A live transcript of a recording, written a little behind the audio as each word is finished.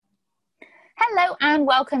Hello and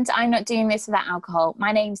welcome to I'm Not Doing This Without Alcohol.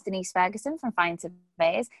 My name's Denise Ferguson from Fine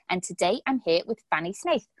Surveyors, and today I'm here with Fanny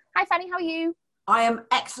Snaith. Hi Fanny, how are you? I am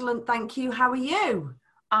excellent, thank you. How are you?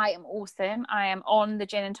 I am awesome. I am on the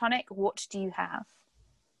gin and tonic. What do you have?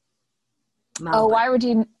 Malbec. Oh, I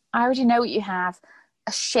already know what you have.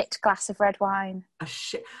 A shit glass of red wine.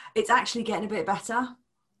 It's actually getting a bit better.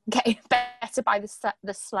 Getting better by the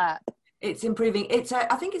slurp. It's improving.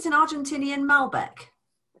 I think it's an Argentinian Malbec.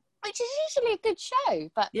 Which is usually a good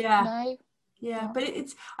show, but yeah. No. Yeah, but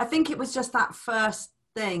I think it was just that first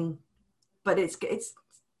thing, but it's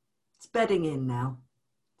bedding in now.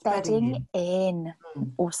 Bedding in.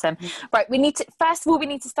 Awesome. Right, first of all, we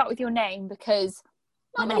need to start with your name, because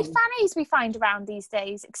not many Fannies we find around these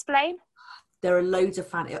days. Explain. There are loads of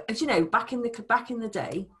Fannies. As you know, back in the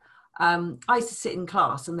day, I used to sit in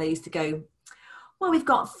class and they used to go, well, we've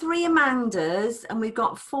got 3 Amandas and we've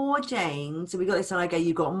got 4 Janes. And we got this, and I go,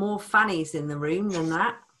 you've got more Fannies in the room than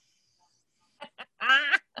that.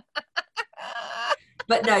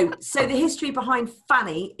 But no, so the history behind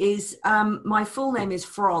Fanny is my full name is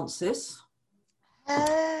Frances.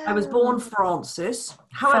 I was born Frances.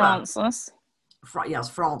 However,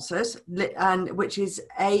 Frances, and which is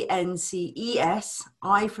Ances,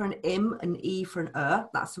 I for an im, an e for an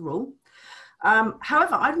that's the rule.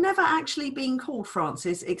 However, I've never actually been called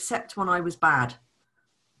Frances except when I was bad.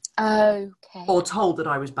 Okay. Or told that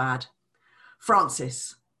I was bad.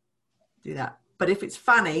 Frances, do that. But if it's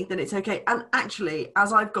Fanny, then it's okay. And actually,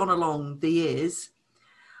 as I've gone along the years,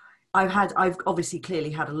 I've obviously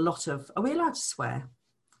clearly had a lot of, are we allowed to swear?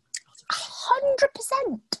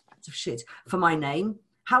 100%. Lots of shit for my name.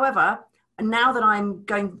 However, now that I'm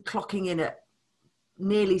clocking in at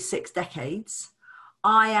nearly 6 decades,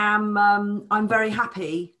 I'm very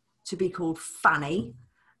happy to be called Fanny.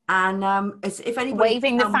 And if anybody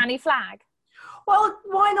waving the Fanny flag. Well,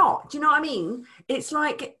 why not? Do you know what I mean? It's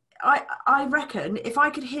like, I reckon if I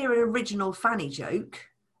could hear an original Fanny joke,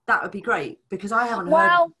 that would be great, because I haven't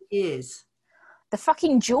heard it in years. The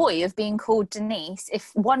fucking joy of being called Denise.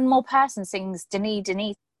 If one more person sings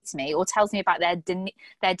Denise to me or tells me about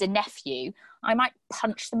their nephew, I might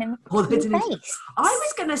punch them in the face. I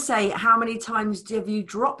was going to say, how many times have you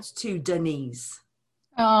dropped to Denise?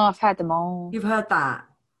 Oh, I've heard them all. You've heard that?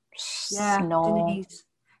 Yeah, no. Denise.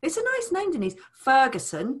 It's a nice name, Denise.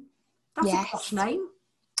 Ferguson. That's yes. A posh name.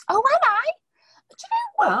 Oh, am I? Do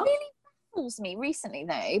you know what really baffles me recently,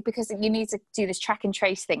 though? Because you need to do this track and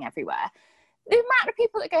trace thing everywhere. The amount of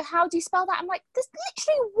people that go, how do you spell that? I'm like, there's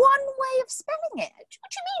literally one way of spelling it.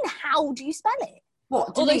 What do you mean, how do you spell it?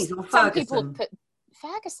 What, Denise or Ferguson? Some people put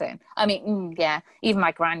Ferguson. I mean, yeah, even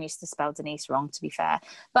my gran used to spell Denise wrong, to be fair.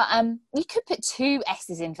 But you could put 2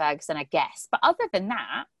 S's in Ferguson, I guess. But other than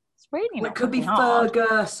that, it's really not. It could be hard.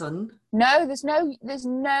 Ferguson. No, there's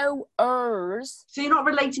no ers. So you're not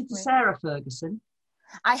related to Sarah Ferguson?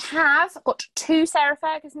 I have got 2 Sarah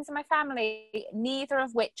Fergusons in my family, neither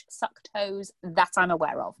of which suck toes that I'm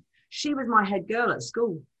aware of. She was my head girl at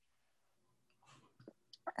school.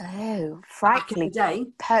 Oh, frightfully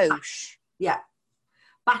posh. Yeah.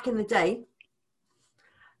 Back in the day,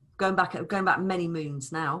 going back many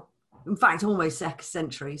moons now. In fact, almost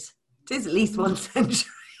centuries. It is at least 1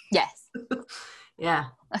 century. Yes. Yeah.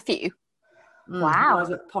 A few. Wow. I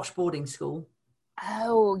was at posh boarding school.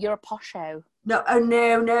 Oh, you're a posho. No, oh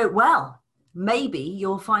no. Well, maybe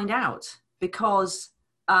you'll find out, because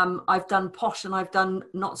I've done posh and I've done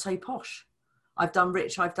not so posh. I've done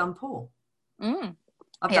rich, I've done poor.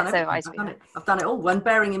 I've done it all. And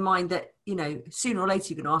bearing in mind that, you know, sooner or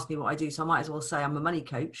later you're going to ask me what I do, so I might as well say I'm a money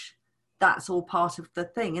coach. That's all part of the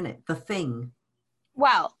thing, isn't it? The thing.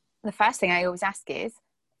 Well, the first thing I always ask is,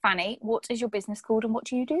 Fanny, what is your business called and what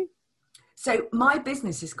do you do? So my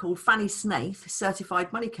business is called Fanny Snaith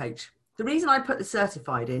Certified Money Coach. The reason I put the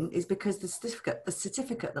certified in is because the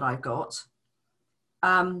certificate that I've got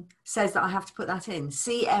says that I have to put that in.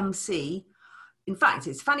 CMC. In fact,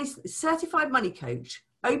 it's Fanny Certified Money Coach,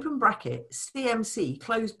 open bracket, CMC,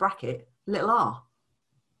 close bracket, little r.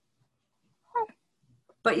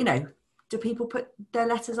 But, you know, do people put their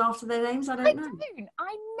letters after their names? I don't know.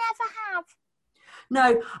 I never have.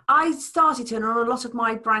 No, I started to, and on a lot of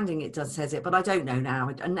my branding it says it, but I don't know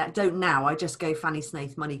now. I just go Fanny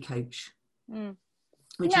Snaith Money Coach. No,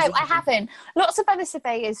 I haven't. Lots of other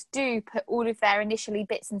surveyors do put all of their initially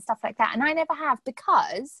bits and stuff like that, and I never have,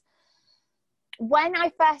 because when I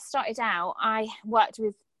first started out, I worked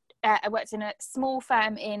in a small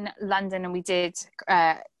firm in London, and we did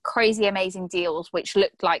crazy amazing deals which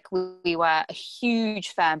looked like we were a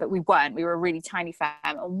huge firm, but we weren't. We were a really tiny firm,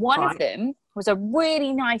 and one of them was a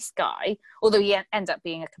really nice guy, although he ended up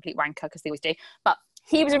being a complete wanker, because they always do. But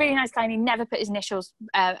he was a really nice guy and he never put his initials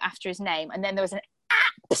after his name. And then there was an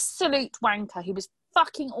absolute wanker who was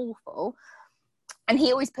fucking awful. And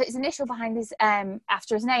he always put his initial behind his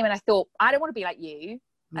after his name. And I thought, I don't want to be like you.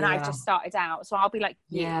 And I've just started out, so I'll be like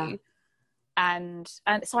you. And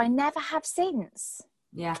so I never have since.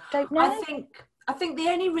 Yeah. Don't know. I think the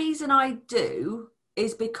only reason I do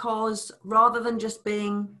is because rather than just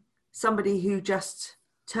being somebody who just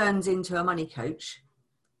turns into a money coach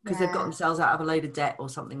because they've got themselves out of a load of debt or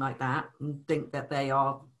something like that and think that they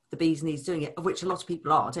are the bee's knees doing it, of which a lot of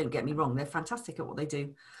people are, don't get me wrong, they're fantastic at what they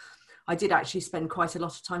do. I did actually spend quite a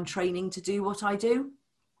lot of time training to do what I do.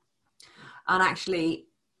 And actually,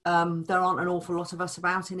 there aren't an awful lot of us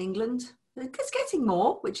about in England. It's getting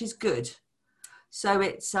more, which is good. So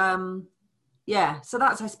it's, so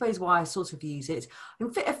that's, I suppose, why I sort of use it.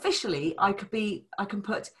 And officially, I can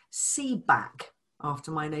put C back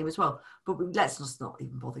after my name as well. But let's just not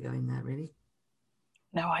even bother going there, really.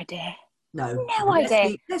 No idea. No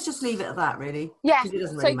idea. Let's just leave it at that, really. Yeah. Because it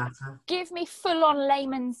doesn't really matter. Give me full-on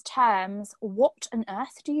layman's terms. What on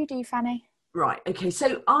earth do you do, Fanny? Right. Okay.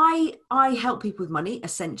 So I help people with money,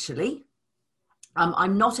 essentially.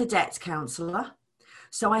 I'm not a debt counsellor.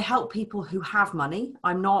 So I help people who have money.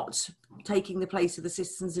 I'm not taking the place of the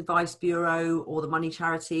Citizens Advice Bureau or the Money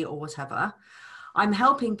Charity or whatever. I'm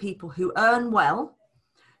helping people who earn well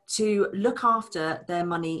to look after their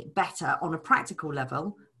money better on a practical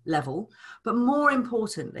level, but more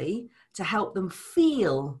importantly, to help them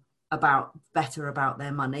feel better about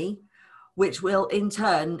their money, which will in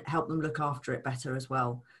turn help them look after it better as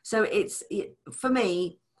well. So for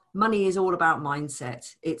me, money is all about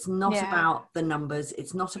mindset. It's not about the numbers.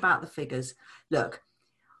 It's not about the figures. Look,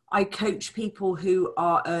 I coach people who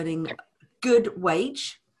are earning good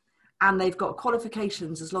wage and they've got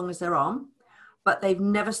qualifications as long as they're on, but they've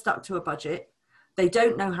never stuck to a budget. They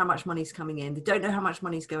don't know how much money's coming in. They don't know how much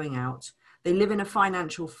money's going out. They live in a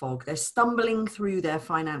financial fog. They're stumbling through their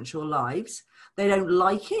financial lives. They don't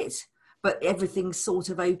like it, but everything's sort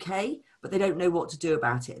of okay, but they don't know what to do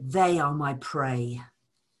about it. They are my prey.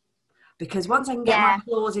 Because once I can get my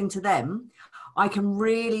claws into them, I can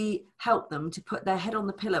really help them to put their head on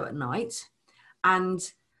the pillow at night. And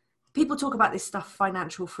people talk about this stuff,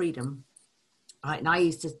 financial freedom. Right? And I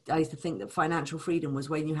used to think that financial freedom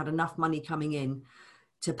was when you had enough money coming in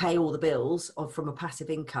to pay all the bills from a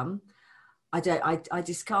passive income. I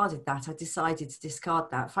discarded that. I decided to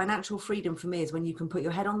discard that. Financial freedom for me is when you can put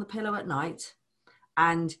your head on the pillow at night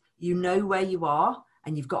and you know where you are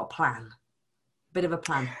and you've got a plan. Bit of a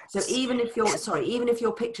plan. So even if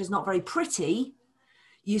your picture's not very pretty,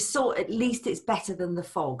 at least it's better than the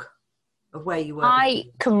fog of where you were. I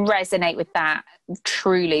can resonate with that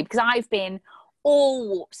truly, because I've been all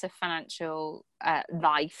walks of financial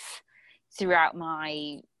life throughout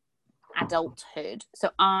my adulthood. So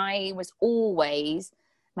I was always,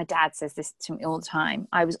 my dad says this to me all the time,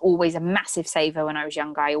 I was always a massive saver when I was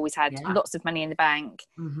younger. I always had lots of money in the bank.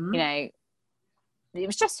 You know, it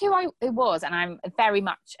was just who I was, and I'm very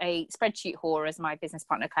much a spreadsheet whore, as my business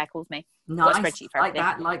partner Claire calls me. Nice. Got a spreadsheet for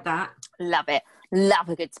everything. Like that. Love it. Love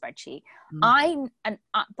a good spreadsheet. I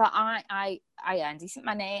earn decent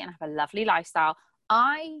money and I have a lovely lifestyle.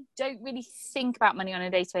 I don't really think about money on a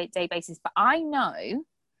day-to-day basis, but I know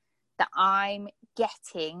that I'm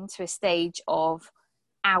getting to a stage of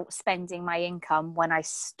outspending my income when I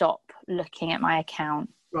stop looking at my account.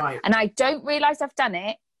 Right. And I don't realise I've done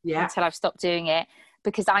it until I've stopped doing it,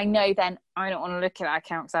 because I know then I don't want to look at that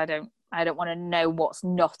account because I don't want to know what's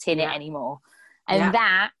not in it anymore. And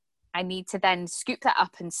that I need to then scoop that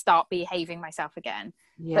up and start behaving myself again.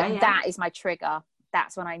 That is my trigger.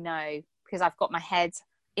 That's when I know, because I've got my head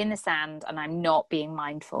in the sand and I'm not being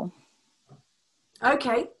mindful.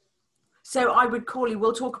 Okay. So I would call you,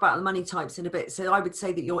 we'll talk about the money types in a bit. So I would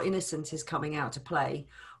say that your innocent is coming out to play,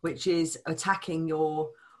 which is attacking your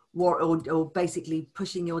or basically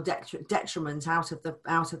pushing your detriment out of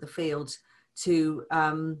the field to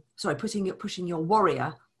pushing your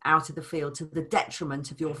warrior out of the field to the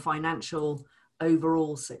detriment of your financial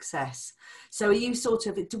overall success. So are you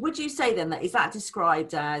would you say then that is that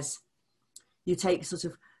described as you take sort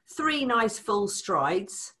of 3 nice full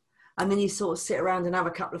strides and then you sort of sit around and have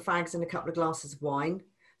a couple of fags and a couple of glasses of wine,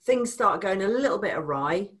 things start going a little bit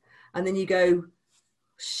awry, and then you go,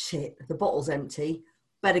 shit, the bottle's empty,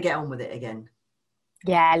 better get on with it again?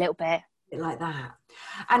 Yeah, a little bit. Like that.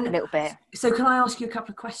 And a little bit. So can I ask you a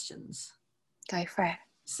couple of questions? Go for it.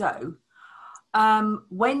 So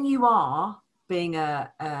when you are being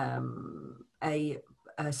a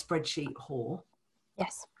spreadsheet whore.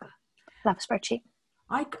 Yes. Love a spreadsheet.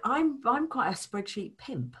 I'm quite a spreadsheet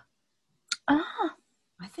pimp. Ah.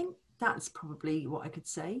 I think That's probably what I could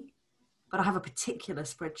say. But I have a particular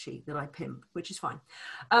spreadsheet that I pimp, which is fine.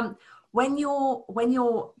 When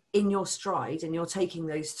you're in your stride and you're taking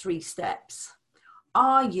those 3 steps,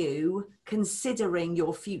 are you considering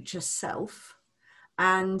your future self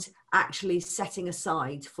and actually setting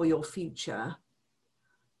aside for your future,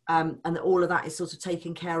 and all of that is sort of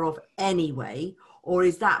taken care of anyway? Or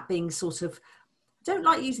is that being sort of, I don't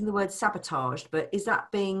like using the word sabotaged, but is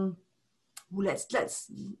that being, is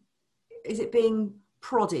it being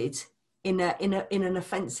prodded in an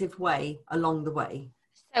offensive way along the way?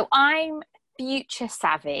 So I'm future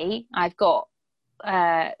savvy. I've got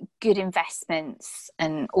good investments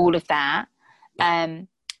and all of that.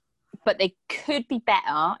 But they could be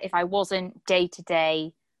better if I wasn't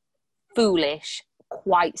day-to-day foolish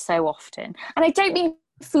quite so often. And I don't mean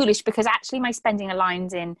foolish because actually my spending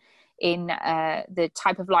aligns in the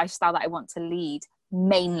type of lifestyle that I want to lead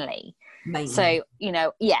mainly. So,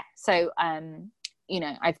 So,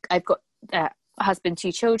 I've got a husband,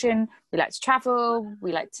 2 children. We like to travel.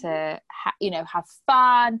 We like to, have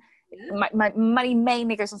fun. My money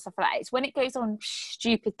mainly goes on stuff like that. It's when it goes on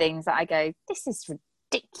stupid things that I go, this is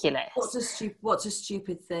ridiculous. What's a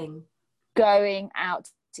stupid thing? Going out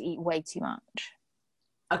to eat way too much.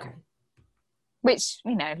 Okay. Which,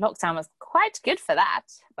 lockdown was quite good for that.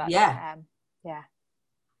 But yeah.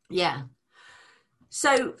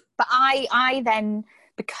 So, but I then,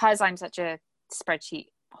 because I'm such a spreadsheet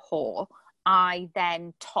whore, I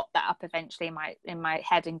then top that up eventually in my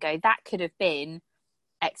head and go, that could have been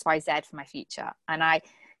XYZ for my future. And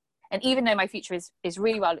even though my future is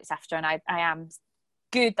really well looked after, and I am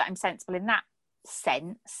good that I'm sensible in that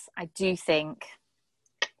sense, I do think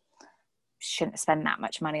shouldn't spend that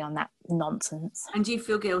much money on that nonsense. And do you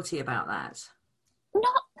feel guilty about that?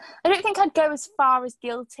 I don't think I'd go as far as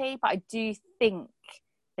guilty, but I do think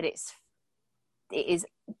that it is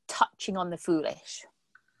touching on the foolish.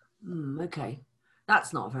 Okay.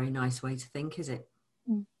 That's not a very nice way to think, is it?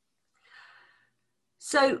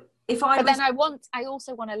 So I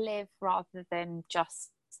also want to live rather than just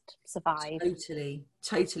survive.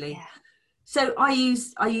 Totally. Yeah. So I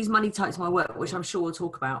use money types in my work, which I'm sure we'll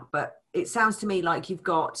talk about, but it sounds to me like you've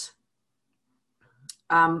got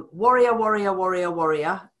warrior,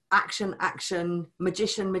 action,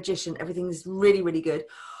 magician, everything's really, really good.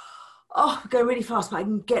 Oh, going really fast, but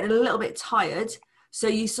I'm getting a little bit tired. So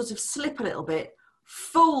you sort of slip a little bit.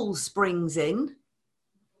 Fool springs in.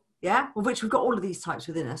 Yeah, of which we've got all of these types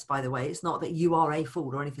within us, by the way. It's not that you are a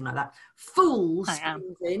fool or anything like that. Fool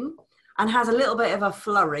springs in and has a little bit of a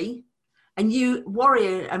flurry. And you,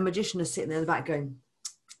 warrior and magician, are sitting there in the back going,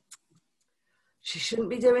 she shouldn't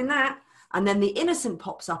be doing that. And then the innocent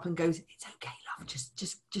pops up and goes, it's okay, love,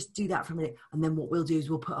 just do that for a minute. And then what we'll do is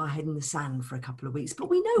we'll put our head in the sand for a couple of weeks. But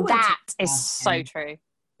we know that is so true.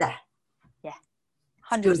 Yeah.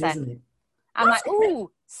 100%. Good, isn't it? I'm like,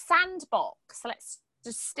 ooh, sandbox. So let's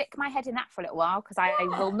just stick my head in that for a little while, because I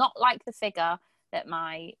will not like the figure that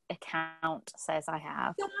my account says I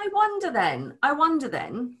have. So I wonder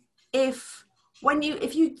then if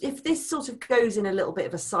this sort of goes in a little bit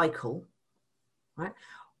of a cycle, right?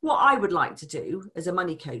 What I would like to do as a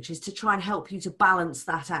money coach is to try and help you to balance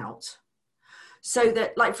that out. So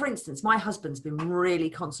that, like, for instance, my husband's been really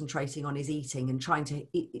concentrating on his eating and trying to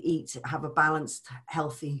have a balanced,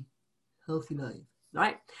 healthy life,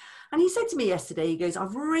 right? And he said to me yesterday, he goes,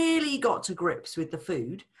 I've really got to grips with the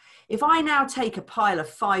food. If I now take a pile of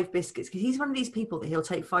 5 biscuits, because he's one of these people that he'll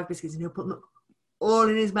take 5 biscuits and he'll put them all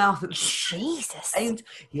in his mouth. And Jesus.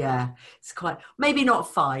 Yeah, it's quite, maybe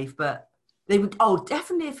not 5, but they would,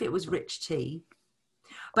 definitely if it was rich tea.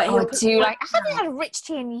 But I haven't had a rich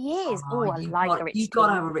tea in years. I like a rich tea. You've got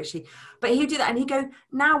to have a rich tea. But he'll do that and he'd go,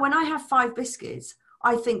 now when I have 5 biscuits,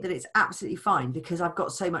 I think that it's absolutely fine because I've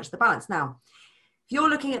got so much the balance. Now, if you're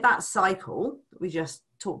looking at that cycle that we just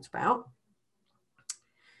talked about,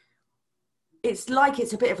 it's like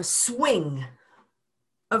it's a bit of a swing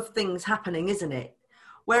of things happening, isn't it?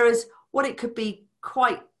 Whereas what it could be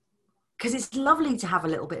quite, because it's lovely to have a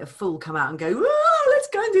little bit of fool come out and go, let's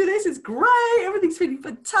go and do this. It's great. Everything's feeling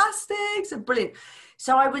fantastic. So brilliant.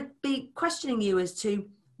 So I would be questioning you as to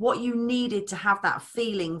what you needed to have that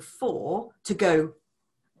feeling for to go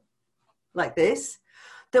like this,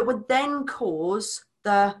 that would then cause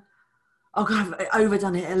the, oh God, I've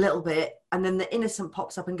overdone it a little bit. And then the innocent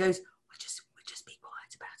pops up and goes, we'll just be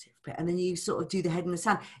quiet about it for a bit. And then you sort of do the head in the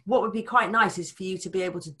sand. What would be quite nice is for you to be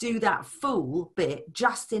able to do that fool bit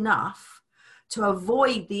just enough to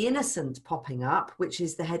avoid the innocent popping up, which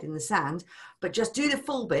is the head in the sand, but just do the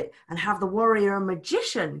full bit and have the warrior and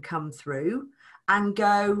magician come through and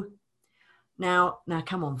go, now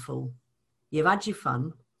come on, fool. You've had your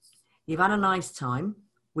fun. You've had a nice time.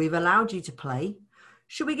 We've allowed you to play.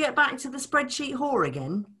 Should we get back to the spreadsheet whore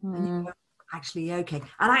again? And you go, actually, okay.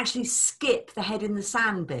 And actually skip the head in the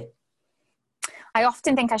sand bit. I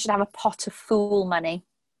often think I should have a pot of fool money.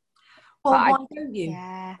 Well, why don't you?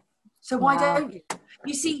 Yeah. So why don't you?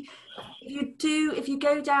 You see, if you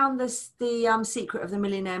go down the Secret of the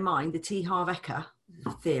Millionaire Mind, the T. Harv Eker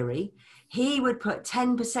theory, he would put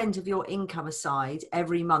 10% of your income aside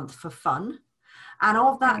every month for fun. And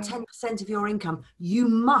of that 10% of your income, you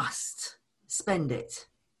must spend it.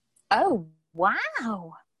 Oh,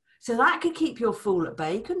 wow. So that could keep your fool at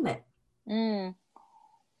bay, couldn't it?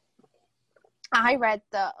 I read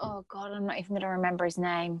that, oh God, I'm not even going to remember his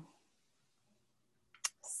name.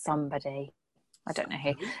 Somebody. I don't know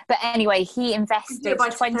who. But anyway, he invested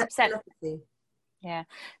 20%. Yeah.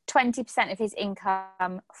 20% of his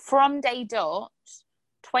income from day dot,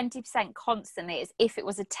 20% constantly, as if it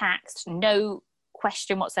was a tax, no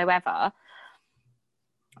question whatsoever.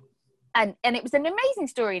 And it was an amazing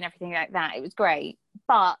story and everything like that. It was great.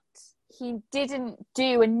 But he didn't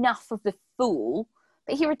do enough of the fool.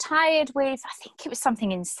 But he retired with, I think it was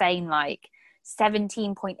something insane like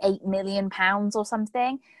 £17.8 million or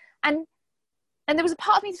something. And there was a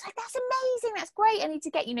part of me that was like, that's amazing, that's great. I need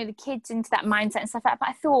to get, the kids into that mindset and stuff like that. But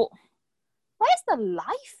I thought, where's the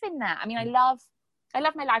life in that? I mean, I love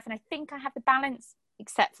my life, and I think I have the balance,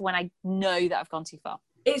 except for when I know that I've gone too far.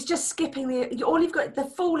 It's just skipping all you've got. The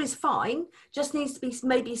fool is fine, just needs to be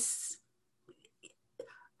maybe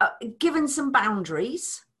given some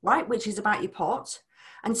boundaries, right? Which is about your pot.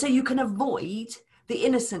 And so you can avoid the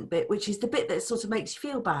innocent bit, which is the bit that sort of makes you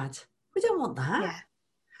feel bad. We don't want that. Yeah.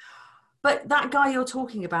 But that guy you're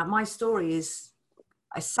talking about, my story is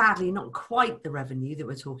sadly not quite the revenue that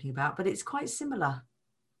we're talking about, but it's quite similar.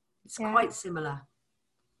 It's quite similar.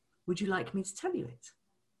 Would you like me to tell you it?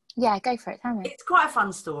 Yeah, go for it. Tell me. It's quite a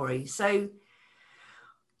fun story. So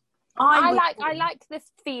I like the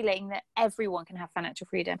feeling that everyone can have financial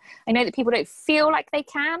freedom. I know that people don't feel like they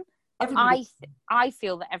can. I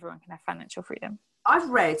feel that everyone can have financial freedom.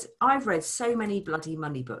 I've read so many bloody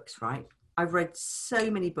money books, right? I've read so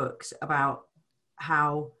many books about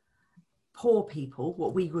how poor people,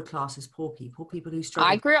 what we would class as poor people who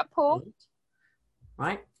struggle. I grew up poor.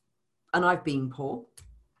 Right? And I've been poor.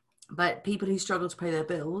 But people who struggle to pay their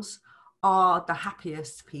bills are the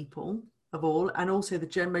happiest people of all, and also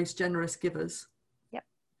the most generous givers. Yep.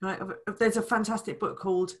 Right? There's a fantastic book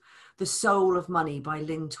called The Soul of Money by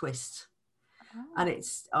Lynn Twist. Oh. And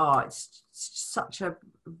it's such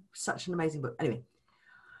an amazing book. Anyway.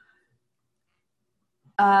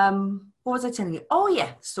 What was I telling you? Oh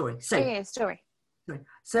yeah, story. Story.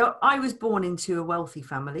 So I was born into a wealthy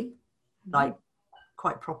family, like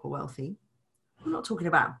quite proper wealthy. I'm not talking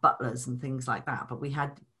about butlers and things like that, but we had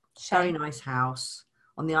a very nice house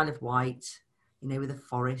on the Isle of Wight, with a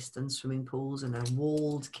forest and swimming pools and a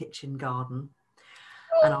walled kitchen garden.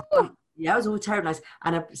 And it was all terribly nice.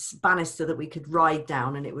 And a banister that we could ride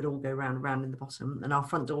down, and it would all go round and round in the bottom. And our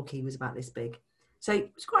front door key was about this big. So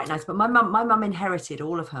it was quite nice. But my mum inherited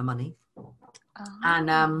all of her money. Oh.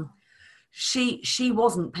 And she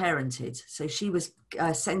wasn't parented. So she was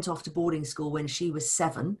sent off to boarding school when she was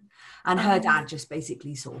 7. And her dad just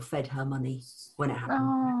basically sort of fed her money when it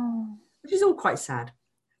happened. Which is all quite sad,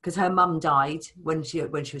 because her mum died when she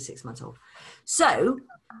was 6 months old. So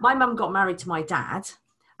my mum got married to my dad.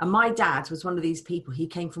 And my dad was one of these people. He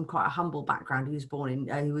came from quite a humble background. He was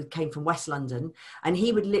who came from West London. And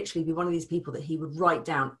he would literally be one of these people that he would write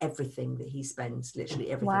down everything that he spends, literally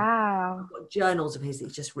everything. Wow. I've got journals of his that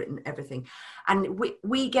he's just written everything. And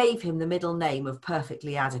we gave him the middle name of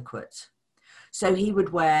Perfectly Adequate. So he would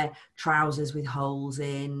wear trousers with holes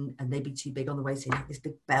in, and they'd be too big on the waist. He'd have this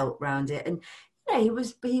big belt around it. And he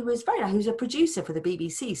was very nice. He was a producer for the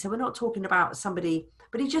BBC. So we're not talking about somebody,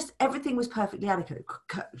 but everything was perfectly adequate.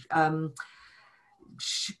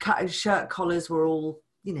 Shirt collars were all,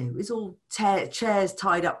 it was all chairs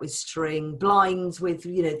tied up with string, blinds with,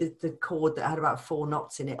 the cord that had about 4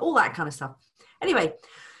 knots in it, all that kind of stuff. Anyway,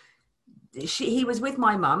 he was with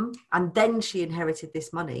my mum, and then she inherited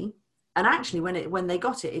this money. And actually, when they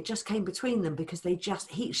got it, it just came between them, because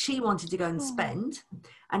she wanted to go and spend,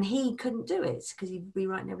 and he couldn't do it because he'd be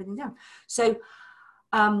writing everything down. So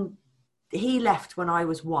he left when I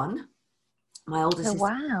was 1. My older sister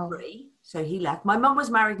was 3, so he left. My mum was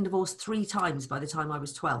married and divorced 3 times by the time I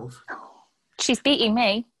was 12. She's beating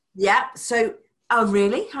me. Yeah. So, oh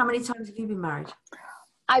really? How many times have you been married?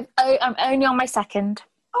 I'm only on my 2nd.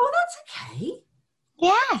 Oh, that's okay.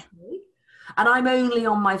 Yeah. Okay. And I'm only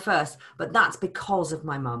on my 1st, but that's because of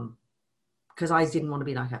my mum, because I didn't want to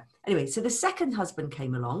be like her. Anyway, so the 2nd husband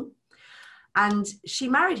came along, And she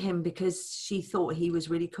married him because she thought he was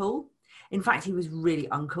really cool. In fact, he was really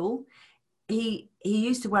uncool. He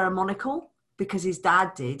used to wear a monocle because his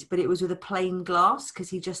dad did, but it was with a plain glass because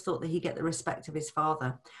he just thought that he'd get the respect of his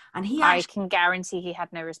father. And I can guarantee he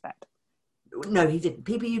had no respect. No, he didn't.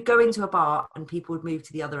 You'd go into a bar and people would move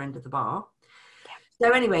to the other end of the bar. Yeah.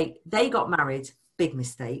 So anyway, they got married, big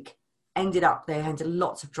mistake. Ended up, they had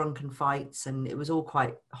lots of drunken fights and it was all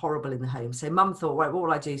quite horrible in the home. So mum thought, right, what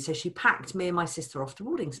will I do? So she packed me and my sister off to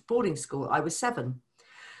boarding school. I was 7.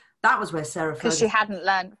 That was where Sarah Ferguson... Because she hadn't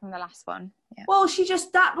learned from the last one. Yeah. Well,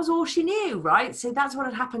 that was all she knew, right? So that's what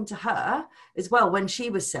had happened to her as well. When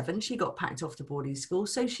she was 7, she got packed off to boarding school.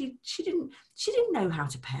 So she didn't know how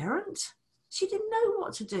to parent. She didn't know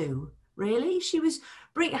what to do, really. She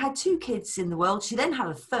had 2 kids in the world. She then had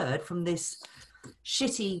a third from this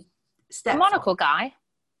shitty monocle guy.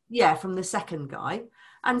 Yeah, from the second guy.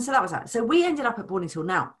 And so that was that. So we ended up at boarding school.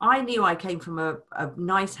 Now, I knew I came from a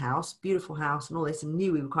nice house, beautiful house and all this, and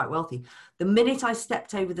knew we were quite wealthy. The minute I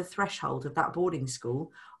stepped over the threshold of that boarding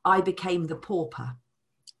school, I became the pauper.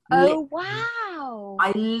 Oh, wow.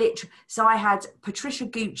 So I had Patricia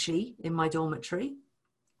Gucci in my dormitory.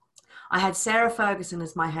 I had Sarah Ferguson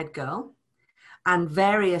as my head girl and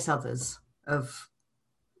various others of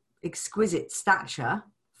exquisite stature,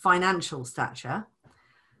 financial stature.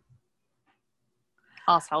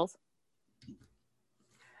 Arseholes.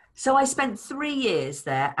 So I spent 3 years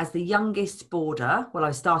there as the youngest boarder. Well,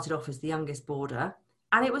 I started off as the youngest boarder,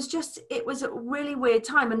 and it was a really weird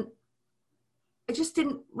time, and I just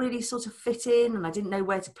didn't really sort of fit in, and I didn't know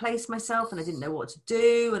where to place myself, and I didn't know what to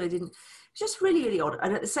do, and it was just really, really odd.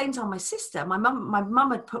 And at the same time, my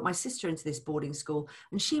mum had put my sister into this boarding school,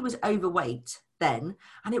 and she was overweight then,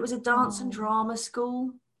 and it was a dance and drama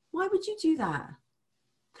school. Why would you do that?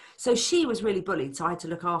 So she was really bullied, so I had to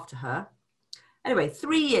look after her. Anyway,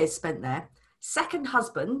 3 years spent there. Second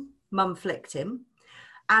husband, mum flicked him.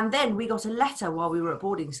 And then we got a letter while we were at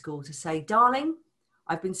boarding school to say, darling,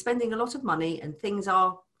 I've been spending a lot of money and things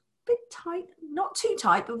are a bit tight. Not too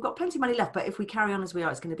tight, but we've got plenty of money left. But if we carry on as we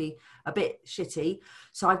are, it's going to be a bit shitty.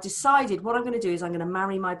 So I've decided what I'm going to do is I'm going to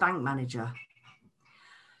marry my bank manager.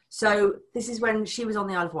 So this is when she was on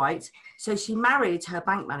the Isle of Wight. So she married her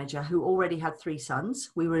bank manager who already had 3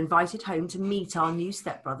 sons. We were invited home to meet our new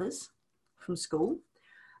stepbrothers from school.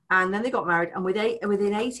 And then they got married. And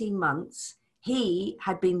within 18 months, he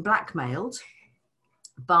had been blackmailed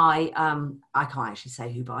by, I can't actually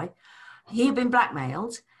say who by. He had been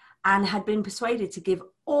blackmailed and had been persuaded to give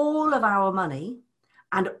all of our money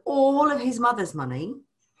and all of his mother's money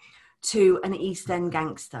to an East End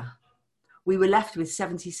gangster. We were left with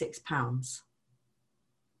 £76.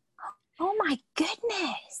 Oh my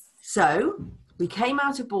goodness. So we came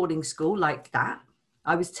out of boarding school like that.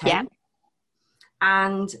 I was 10. Yeah.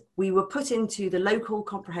 And we were put into the local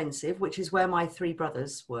comprehensive, which is where my 3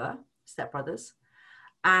 brothers were, stepbrothers.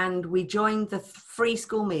 And we joined the free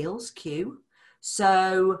school meals queue.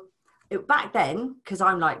 So back then, because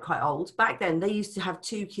I'm like quite old, back then they used to have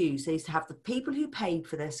 2 queues. They used to have the people who paid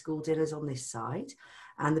for their school dinners on this side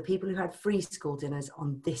and the people who had free school dinners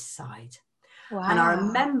on this side. Wow. And I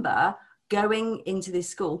remember going into this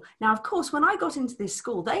school. Now, of course, when I got into this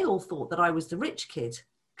school, they all thought that I was the rich kid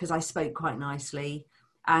because I spoke quite nicely.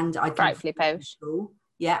 And I rightfully posh.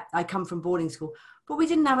 Yeah, I come from boarding school. But we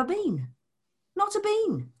didn't have a bean. Not a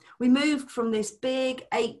bean. We moved from this big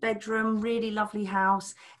 8-bedroom, really lovely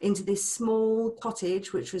house into this small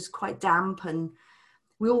cottage, which was quite damp. And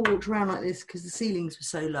we all walked around like this because the ceilings were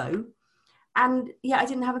so low. And yeah, I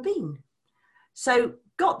didn't have a bean. So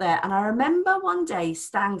got there, and I remember one day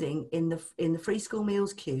standing in the free school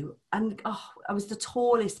meals queue, and I was the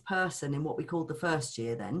tallest person in what we called the first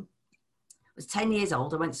year then. I was 10 years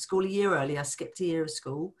old. I went to school a year early. I skipped a year of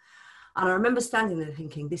school. And I remember standing there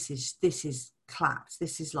thinking, this is clapped.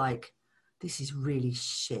 This is really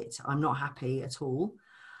shit. I'm not happy at all.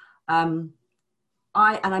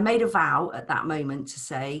 I made a vow at that moment to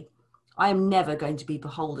say, I am never going to be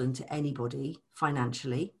beholden to anybody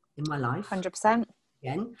financially in my life. 100%.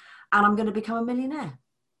 Again, and I'm going to become a millionaire.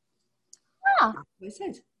 Ah. That's what I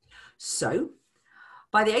said. So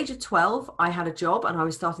by the age of 12, I had a job and I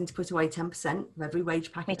was starting to put away 10% of every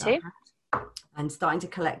wage packet. Me too. I had, and starting to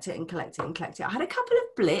collect it. I had a couple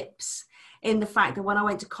of blips in the fact that when I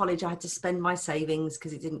went to college, I had to spend my savings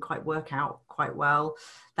because it didn't quite work out quite well.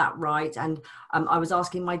 And I was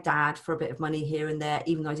asking my dad for a bit of money here and there,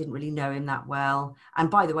 even though I didn't really know him that well. And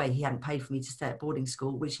by the way, he hadn't paid for me to stay at boarding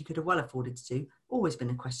school, which he could have well afforded to do. Always been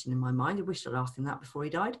a question in my mind. I wished I'd asked him that before he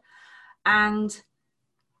died. And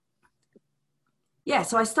yeah,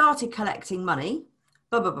 so I started collecting money.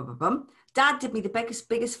 Dad did me the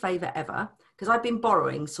biggest favor ever, because I've been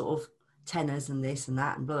borrowing sort of tenors and this and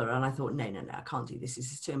that and blah, blah, and I thought, no, I can't do this.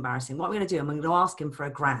 This is too embarrassing. What I'm going to do, I'm going to ask him for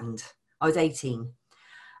 £1,000. I was 18.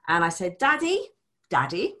 And I said, Daddy,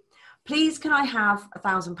 please can I have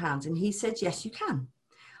 £1,000? And he said, yes, you can.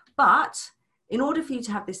 But in order for you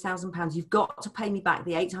to have this £1,000, you've got to pay me back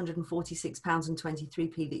the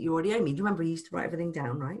 £846.23 that you already owe me. Do you remember he used to write everything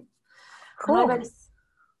down, right? Of course.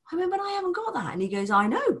 I went, but I haven't got that. And he goes, I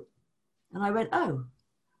know. And I went, oh.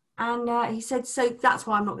 And he said, so that's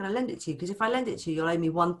why I'm not going to lend it to you, because if I lend it to you, you'll owe me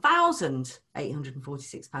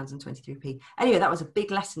 £1,846.23. Anyway, that was a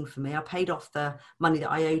big lesson for me. I paid off the money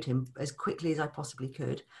that I owed him as quickly as I possibly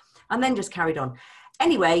could, and then just carried on.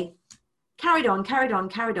 Anyway, carried on,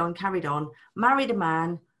 married a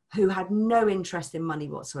man who had no interest in money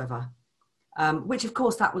whatsoever, which of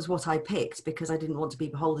course that was what I picked, because I didn't want to be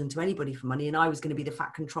beholden to anybody for money, and I was going to be the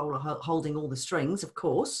fat controller holding all the strings, of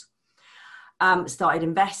course. Started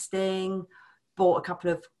investing, bought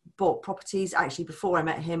properties. Actually, before I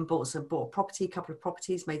met him, bought a property, a couple of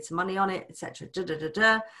properties, made some money on it, etc.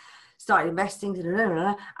 Started investing,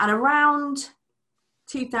 and around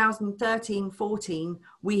 2013-14,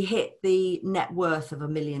 we hit the net worth of £1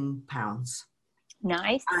 million.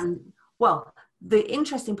 Nice. And well, the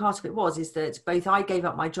interesting part of it is that both I gave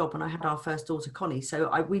up my job when I had our first daughter, Connie. So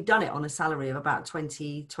we'd done it on a salary of about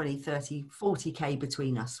 20, 30, 40K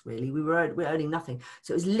between us, really. We're earning nothing.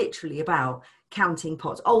 So it was literally about counting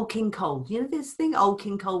pots. Old King Cole, you know this thing? Old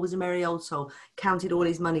King Cole was a merry old soul, counted all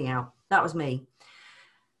his money out. That was me.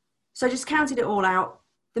 So I just counted it all out.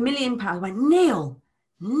 The £1 million. I went, Neil,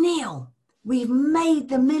 we've made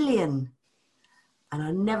the million. And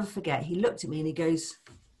I'll never forget, he looked at me and he goes,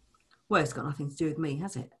 well, it's got nothing to do with me,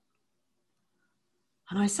 has it?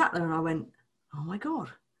 And I sat there and I went, oh my God.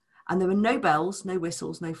 And there were no bells, no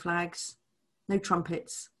whistles, no flags, no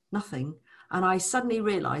trumpets, nothing. And I suddenly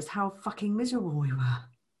realized how fucking miserable we were.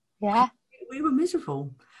 Yeah. We were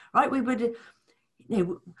miserable, right? We would,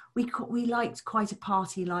 we liked quite a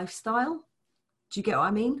party lifestyle. Do you get what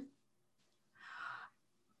I mean?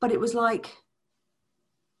 But it was like,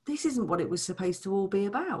 this isn't what it was supposed to all be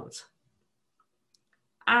about.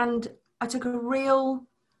 And I took a real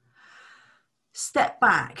step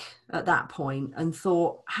back at that point and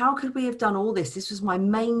thought, how could we have done all this? This was my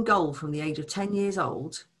main goal from the age of 10 years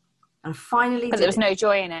old. And finally, but there was no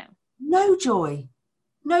joy in it. No joy.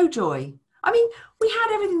 I mean, we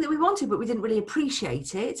had everything that we wanted, but we didn't really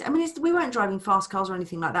appreciate it. I mean, we weren't driving fast cars or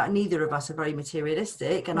anything like that. Neither of us are very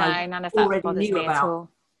materialistic. And none of that bothers me at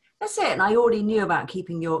all. That's it. And I already knew about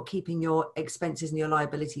keeping your expenses and your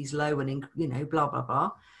liabilities low and, blah, blah,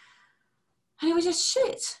 blah. And it was just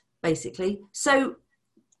shit, basically. So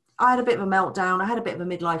I had a bit of a meltdown. I had a bit of a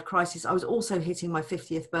midlife crisis. I was also hitting my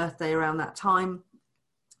 50th birthday around that time.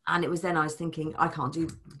 And it was then I was thinking, I can't do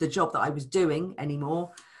the job that I was doing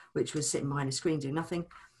anymore, which was sitting behind a screen doing nothing.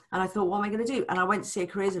 And I thought, what am I going to do? And I went to see a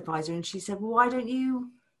careers advisor and she said, well, why don't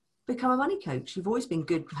you become a money coach? You've always been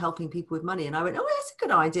good helping people with money. And I went, oh, that's a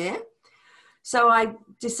good idea. So I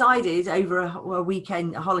decided over a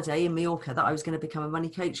weekend, a holiday in Mallorca, that I was going to become a money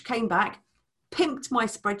coach, came back, pimped my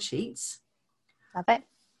spreadsheets. Love it.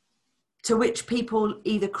 To which people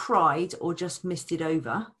either cried or just missed it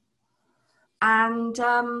over. And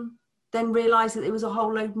then realised that there was a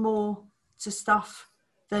whole load more to stuff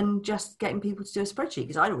than just getting people to do a spreadsheet,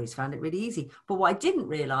 because I'd always found it really easy. But what I didn't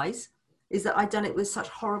realise is that I'd done it with such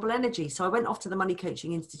horrible energy. So I went off to the Money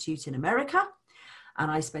Coaching Institute in America,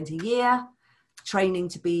 and I spent a year training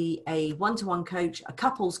to be a one-to-one coach, a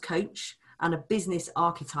couples coach, and a business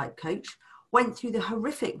archetype coach. Went through the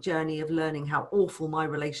horrific journey of learning how awful my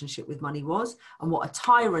relationship with money was and what a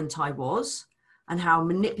tyrant I was, and how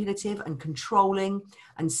manipulative and controlling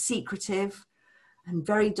and secretive and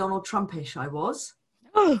very Donald Trumpish I was.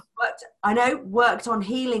 But I know, worked on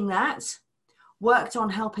healing that, worked on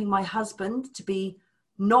helping my husband to be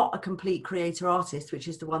not a complete creator artist, which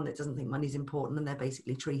is the one that doesn't think money's important and they're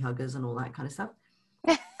basically tree huggers and all that kind of stuff.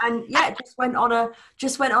 And yeah, just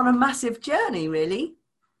went on a massive journey, really.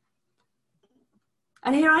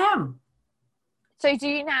 And here I am. So do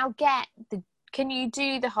you now can you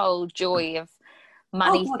do the whole joy of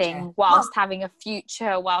money thing whilst having a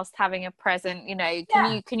future, whilst having a present,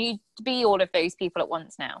 can you be all of those people at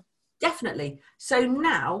once now? Definitely. So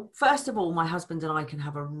now, first of all, my husband and I can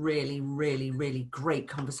have a really, really, really great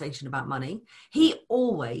conversation about money. He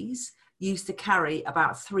always used to carry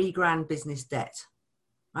about £3,000 business debt,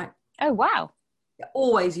 right? Oh, wow. He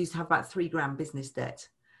always used to have about £3,000 business debt.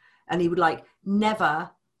 And he would never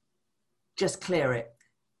just clear it.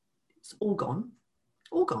 It's all gone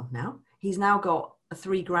now. He's now got a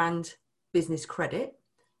 £3,000 business credit.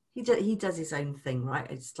 he does his own thing, right?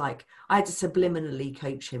 It's like I had to subliminally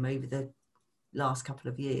coach him over the last couple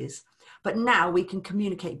of years, but now we can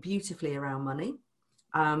communicate beautifully around money.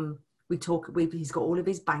 He's got all of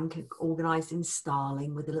his bank organized in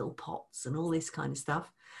Starling with the little pots and all this kind of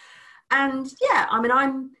stuff. And yeah, I mean,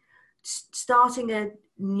 I'm starting a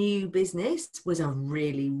new business was a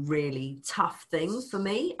really, really tough thing for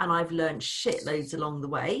me. And I've learned shitloads along the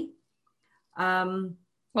way.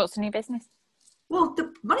 What's the new business? Well,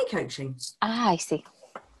 the money coaching. Ah, I see.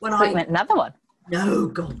 When I meant another one. No,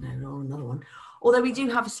 God, no, not another one. Although we do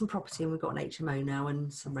have some property and we've got an HMO now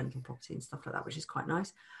and some rental property and stuff like that, which is quite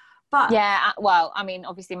nice. But yeah, well, I mean,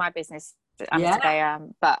 obviously my business today,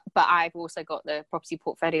 but I've also got the property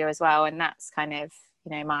portfolio as well, and that's kind of,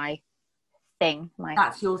 you know, my thing.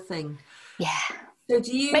 That's your thing. Yeah. So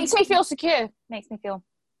do you? Makes me feel secure. Makes me feel.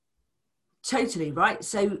 Totally, right?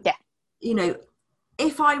 So, yeah, you know,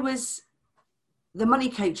 if I was, the money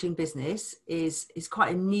coaching business is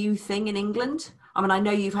quite a new thing in England. I mean, I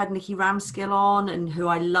know you've had Nikki Ramskill on, and who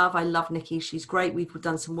I love Nikki. She's great. We've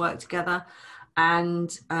done some work together.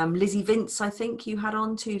 And Lizzie Vince, I think you had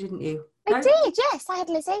on too, didn't you? I did, yes, I had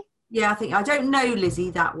Lizzie. Yeah, I don't know Lizzie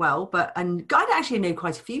that well, but I actually know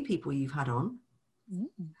quite a few people you've had on.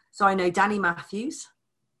 So I know Danny Matthews.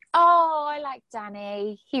 Oh, I like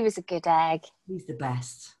Danny. He was a good egg. He's the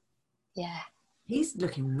best. Yeah. He's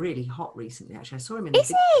looking really hot recently, actually. I saw him in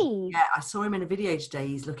Is he? Yeah, I saw him in a video today.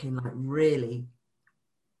 He's looking like really.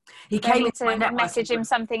 He came into my network. Message him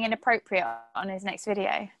something inappropriate on his next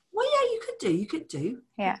video. Well, yeah, you could do.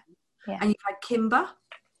 Yeah. And you've had Kimber,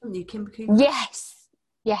 haven't you? Kimber Cooper? Yes.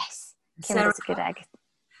 Kimber's a good egg.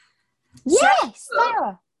 Yes,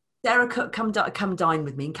 Sarah. Sarah Cook, come dine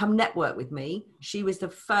with me, come network with me. She was the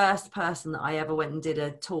first person that I ever went and did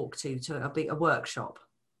a talk to a workshop.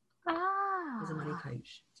 As a money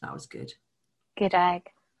coach. So that was good. Good egg.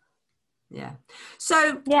 Yeah.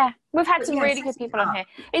 So yeah, we've had some really good people on here.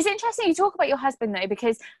 It's interesting you talk about your husband though,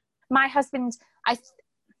 because my husband, I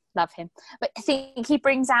love him, but I think he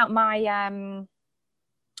brings out my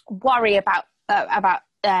worry about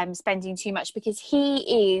spending too much, because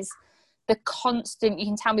he is the constant, you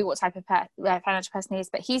can tell me what type of financial person he is,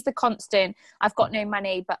 but he's the constant, I've got no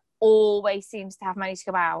money, but always seems to have money to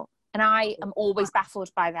go out. And I am always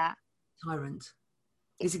baffled by that. Tyrant.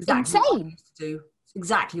 It's exactly insane. What I used to do. It's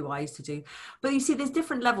exactly what I used to do. But you see, there's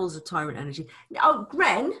different levels of tyrant energy. Oh,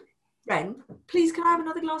 Ren, please can I have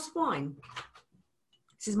another glass of wine?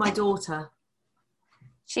 This is my daughter.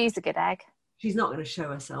 She's a good egg. She's not going to show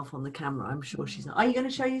herself on the camera. I'm sure she's not. Are you going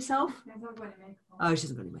to show yourself? Oh, she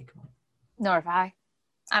hasn't got any makeup on. Nor have I.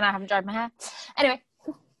 And I haven't dried my hair. Anyway.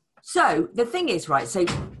 So the thing is, right, so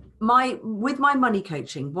with my money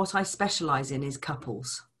coaching, what I specialize in is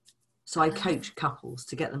couples. So I coach couples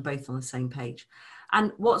to get them both on the same page.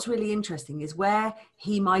 And what's really interesting is where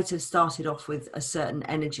he might have started off with a certain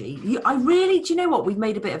energy. Do you know what? We've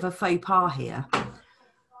made a bit of a faux pas here.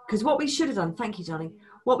 Because what we should have done, thank you, Johnny.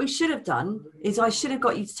 What we should have done is I should have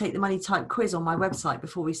got you to take the money type quiz on my website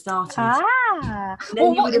before we started.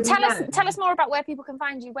 Well, tell us more about where people can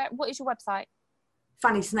find you. What is your website?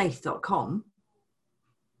 FannySnaith.com.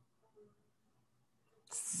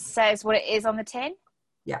 Says what it is on the tin?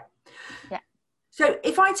 Yeah. Yeah. So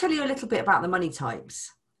if I tell you a little bit about the money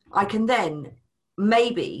types, I can then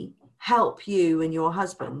maybe help you and your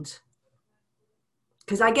husband.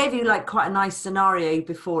 Because I gave you like quite a nice scenario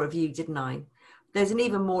before of you, didn't I? There's an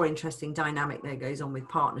even more interesting dynamic that goes on with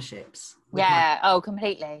partnerships.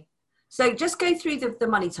 Completely. So just go through the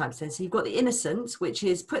money types then. So you've got the innocence, which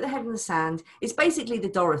is put the head in the sand. It's basically the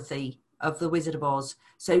Dorothy of the Wizard of Oz.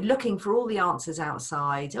 So looking for all the answers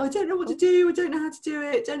outside. Oh, I don't know what to do. I don't know how to do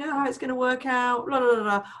it. Don't know how it's going to work out. Blah, blah, blah,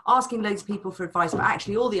 blah. Asking loads of people for advice, but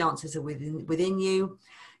actually all the answers are within you.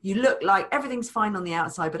 You look like everything's fine on the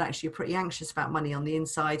outside, but actually you're pretty anxious about money on the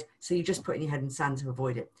inside. So you're just putting your head in the sand to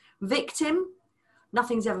avoid it. Victim.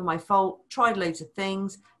 Nothing's ever my fault. Tried loads of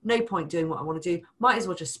things. No point doing what I want to do. Might as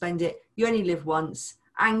well just spend it. You only live once.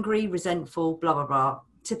 Angry, resentful, blah, blah, blah.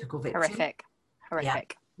 Typical victim. Horrific. Yeah.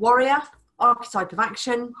 Warrior, archetype of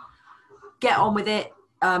action. Get on with it.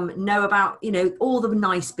 Know about, all the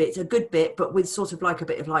nice bits, a good bit, but with sort of like a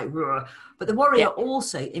bit of like, Rrr. But the warrior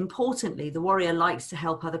also, importantly, the warrior likes to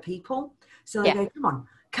help other people. So they go,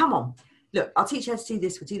 come on. Look, I'll teach you how to do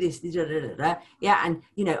this, we'll do this, da, da, da, da. Yeah, and,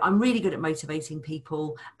 I'm really good at motivating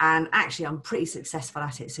people, and actually I'm pretty successful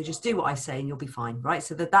at it, so just do what I say and you'll be fine, right?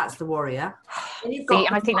 So that's the warrior. And you've got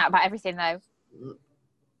I think that about everything, though.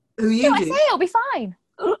 Who you do? I say, it'll be fine.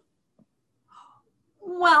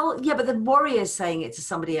 Well, yeah, but the warrior's saying it to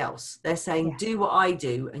somebody else. They're saying, do what I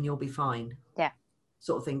do and you'll be fine. Yeah.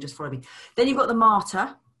 Sort of thing, just follow me. Then you've got the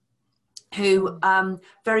martyr. who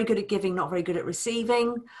very good at giving, not very good at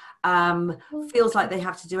receiving. Feels like they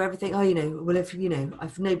have to do everything. Oh, well,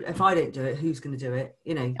 if I don't do it, who's going to do it?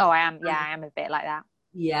 Oh, I am. Yeah, I am a bit like that.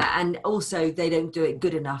 Yeah, and also they don't do it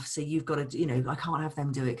good enough, so you've got to, I can't have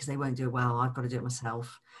them do it because they won't do it well. I've got to do it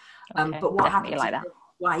myself. Okay, but what happens? Like that.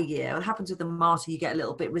 What happens with the martyr? You get a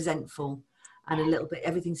little bit resentful, and a little bit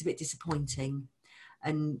everything's a bit disappointing,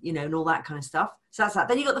 and and all that kind of stuff. So that's that.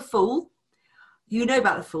 Then you got the fool. You know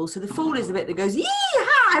about the fool. So the fool is the bit that goes, yeah,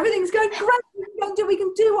 everything's going great. We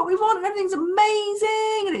can do what we want, and everything's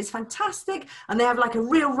amazing, and it's fantastic. And they have like a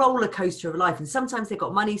real roller coaster of life. And sometimes they've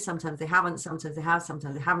got money, sometimes they haven't, sometimes they have,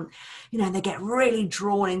 sometimes they haven't. And they get really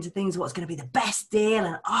drawn into things. What's going to be the best deal?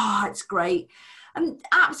 And it's great. And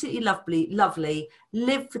absolutely lovely.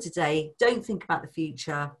 Live for today. Don't think about the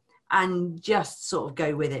future, and just sort of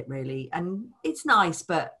go with it, really. And it's nice,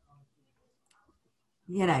 but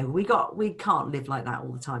we can't live like that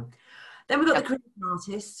all the time. Then we've got the creative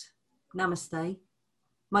artist. Namaste.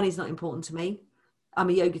 Money's not important to me. I'm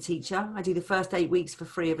a yoga teacher. I do the first 8 weeks for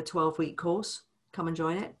free of a 12-week course. Come and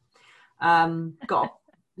join it. Got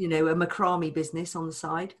a macrame business on the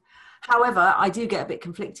side. However, I do get a bit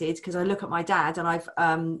conflicted because I look at my dad, and I've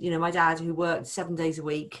my dad who worked 7 days a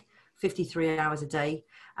week, 53 hours a day.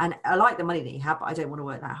 And I like the money that he had, but I don't want to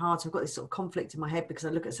work that hard. So I've got this sort of conflict in my head because I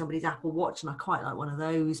look at somebody's Apple Watch and I quite like one of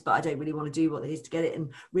those, but I don't really want to do what it is to get it.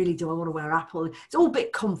 And really, do I want to wear Apple? It's all a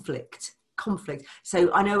bit conflict.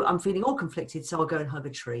 So I know I'm feeling all conflicted, so I'll go and hug a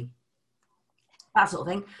tree. That sort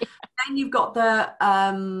of thing. Then you've got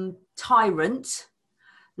the tyrant,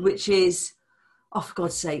 which is, oh, for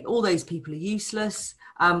God's sake, all those people are useless.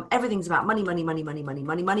 Everything's about money.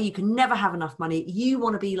 You can never have enough money. You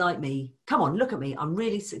want to be like me. Come on, look at me. I'm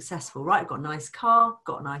really successful, right? I've got a nice car,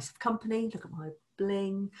 got a nice company. Look at my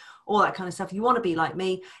bling, all that kind of stuff. You want to be like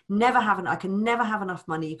me. I can never have enough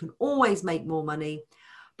money. You can always make more money.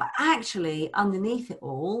 But actually, underneath it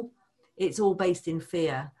all, it's all based in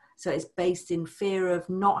fear. So it's based in fear of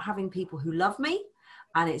not having people who love me.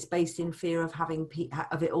 And it's based in fear of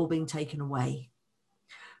of it all being taken away.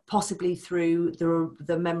 Possibly through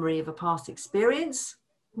the memory of a past experience.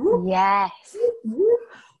 Yes.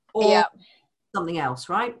 Or something else,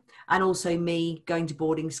 right? And also me going to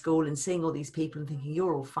boarding school and seeing all these people and thinking,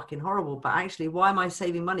 you're all fucking horrible. But actually, why am I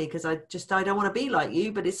saving money? Because I don't want to be like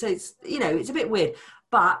you. But it's it's a bit weird.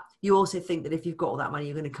 But you also think that if you've got all that money,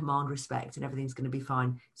 you're going to command respect and everything's going to be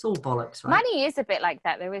fine. It's all bollocks, right? Money is a bit like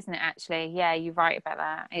that though, isn't it, actually? Yeah, you're right about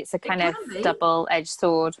that. It's a kind of double-edged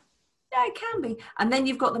sword. Yeah, it can be. And then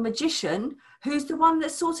you've got the magician, who's the one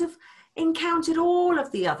that sort of encountered all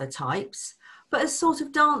of the other types, but has sort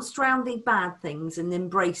of danced around the bad things and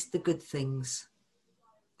embraced the good things.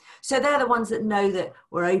 So they're the ones that know that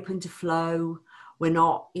we're open to flow. We're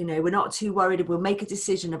not too worried. We'll make a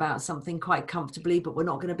decision about something quite comfortably, but we're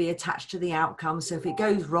not going to be attached to the outcome. So if it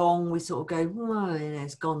goes wrong, we sort of go,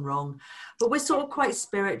 it's gone wrong. But we're sort of quite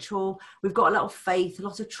spiritual. We've got a lot of faith, a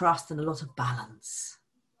lot of trust, and a lot of balance.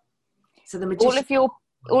 So the magician,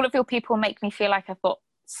 all of your people make me feel like I've got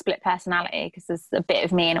split personality because there's a bit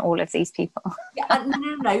of me in all of these people. Yeah,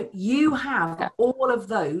 no. You have all of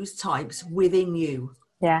those types within you.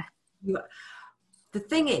 Yeah. The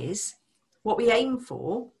thing is, what do we aim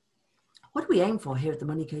for here at the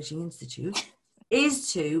Money Coaching Institute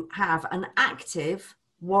is to have an active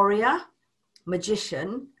warrior,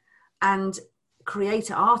 magician, and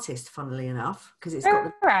creator artist, funnily enough, because it's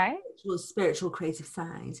got the spiritual creative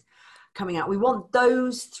side coming out. We want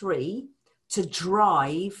those three to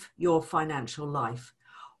drive your financial life.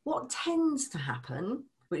 What tends to happen,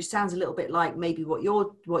 which sounds a little bit like maybe what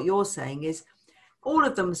you're saying, is all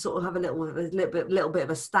of them sort of have a little bit of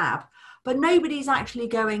a stab, but nobody's actually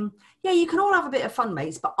going, yeah, you can all have a bit of fun,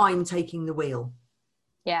 mates, but I'm taking the wheel.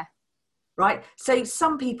 Yeah. Right. So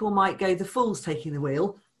some people might go, the fool's taking the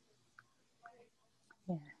wheel.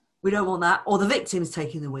 Yeah. We don't want that. Or the victim's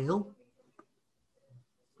taking the wheel.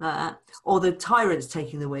 Or the tyrant's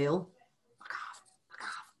taking the wheel. Fuck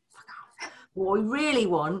off. What we really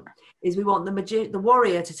want is we want the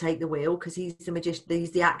warrior to take the wheel because he's the magician, he's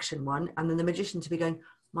the action one, and then the magician to be going,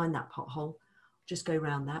 mind that pothole, just go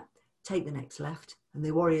round that, take the next left, and the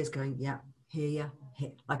warrior's going, yeah, hear ya,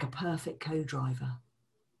 hit, like a perfect co-driver.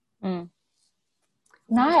 No,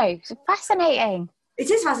 it's fascinating. It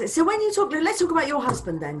is fascinating. So when you talk, let's talk about your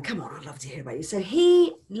husband then. Come on, I'd love to hear about you. So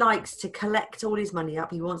he likes to collect all his money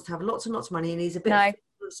up. He wants to have lots and lots of money, and he's a bit of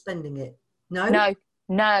spending it. No.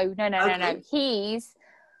 He's,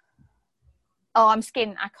 I'm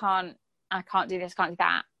skint. I can't do this, can't do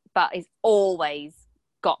that. But he's always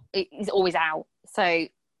out. So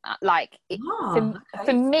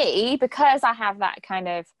for me, because I have that kind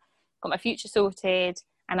of got my future sorted,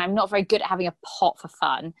 and I'm not very good at having a pot for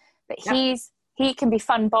fun. But he can be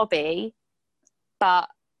fun Bobby, but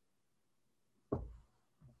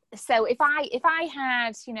so if I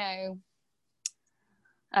had, you know,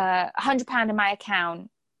 £100 in my account,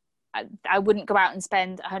 I wouldn't go out and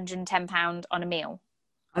spend £110 on a meal.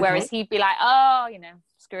 Okay. Whereas he'd be like, oh, you know,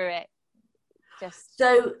 screw it.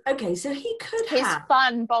 So he could his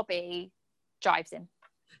fun Bobby drives him.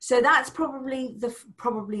 So that's probably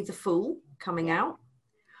the fool coming out.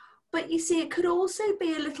 But you see, it could also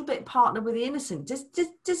be a little bit partner with the innocent.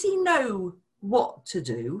 Does he know what to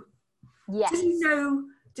do? Yes.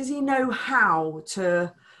 Does he know how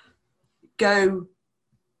to go,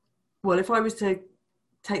 well, if I was to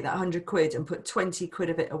take that 100 quid and put 20 quid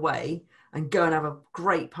of it away and go and have a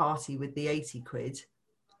great party with the 80 quid,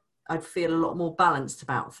 I'd feel a lot more balanced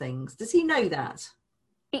about things. Does he know that?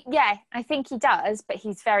 Yeah, I think he does, but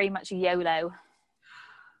he's very much a YOLO.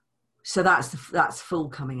 So that's fool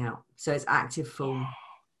coming out. So it's active fool.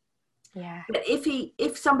 Yeah. But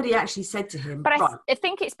if somebody actually said to him, but I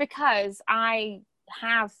think it's because I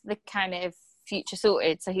have the kind of future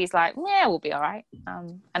sorted, so he's like, yeah, we'll be all right.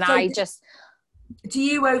 Do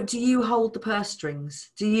you hold the purse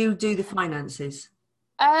strings? Do you do the finances?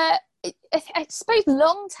 I suppose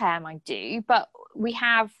long term I do, but we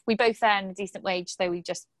both earn a decent wage, so we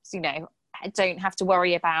just, you know, don't have to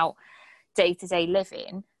worry about day-to-day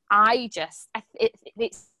living. It's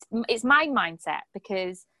my mindset,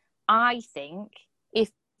 because I think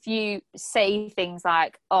if you say things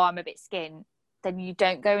like, oh, I'm a bit skint, then you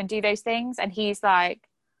don't go and do those things. And he's like,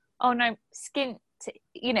 oh no, skint,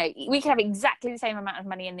 you know, we can have exactly the same amount of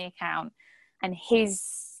money in the account, and his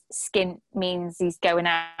skint means he's going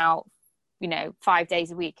out, you know, 5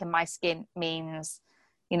 days a week, and my skint means,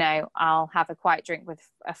 you know, I'll have a quiet drink with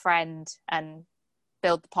a friend and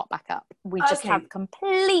build the pot back up. We just have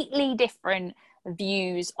completely different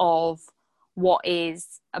views of what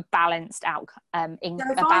is a balanced outcome,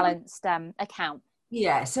 account.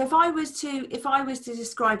 Yeah. So if I was to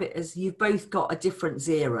describe it as, you've both got a different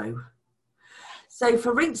zero. So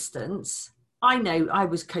for instance, I know I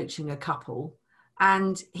was coaching a couple,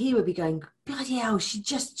 and he would be going, bloody hell, she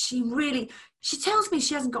tells me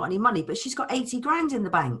she hasn't got any money, but she's got 80 grand in the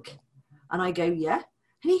bank. And I go, yeah.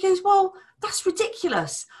 And he goes, well, that's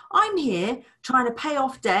ridiculous. I'm here trying to pay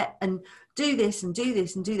off debt and do this and do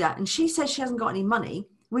this and do that. And she says she hasn't got any money.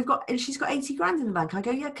 She's got 80 grand in the bank. I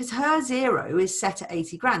go, yeah, because her zero is set at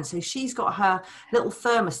 80 grand. So she's got her little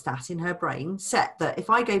thermostat in her brain set that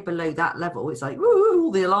if I go below that level, it's like, woo,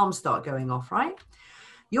 all the alarms start going off, right?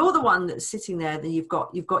 You're the one that's sitting there, that you've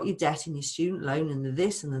got your debt and your student loan and the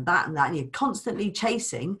this and the that and that, and you're constantly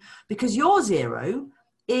chasing, because your zero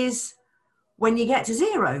is when you get to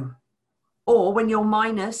zero, or when you're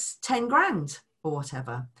minus 10 grand or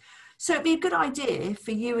whatever. So it'd be a good idea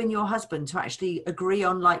for you and your husband to actually agree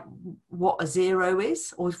on like what a zero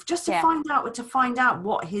is, or just to find out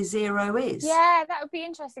what his zero is. Yeah, that would be an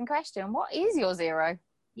interesting question. What is your zero?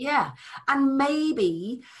 Yeah. And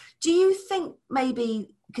maybe, do you think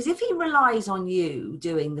because if he relies on you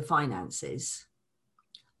doing the finances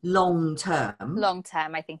long term,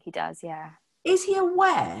 I think he does. Yeah. Is he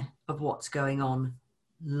aware of what's going on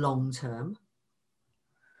long term?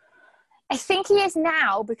 I think he is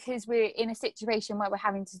now, because we're in a situation where we're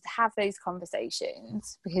having to have those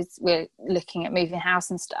conversations, because we're looking at moving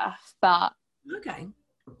house and stuff. But okay,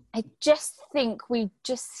 I just think we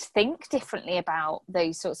think differently about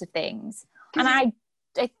those sorts of things. And I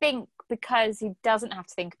think because he doesn't have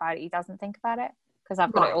to think about it, he doesn't think about it, because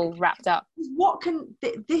I've got it all wrapped up.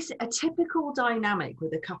 A typical dynamic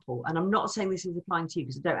with a couple, and I'm not saying this is applying to you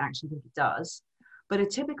because I don't actually think it does, but a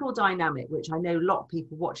typical dynamic, which I know a lot of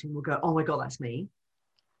people watching will go, oh my God, that's me.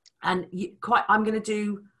 And I'm going to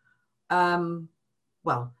do,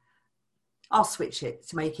 well, I'll switch it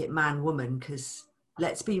to make it man-woman, because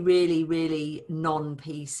let's be really, really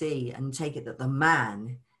non-PC and take it that the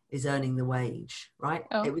man is earning the wage, right?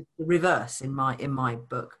 Oh. It was the reverse in my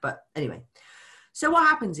book. But anyway, so what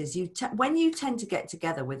happens is when you tend to get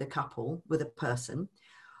together with a couple, with a person,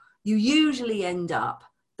 you usually end up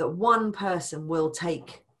that one person will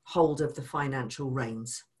take hold of the financial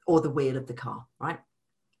reins or the wheel of the car, right?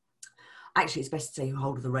 Actually, it's best to say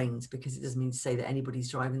hold of the reins, because it doesn't mean to say that anybody's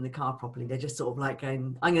driving the car properly. They're just sort of like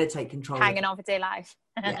going, I'm going to take control. Hanging on for dear life.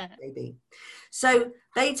 Yeah, maybe. So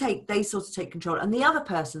they sort of take control, and the other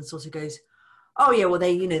person sort of goes, oh yeah, well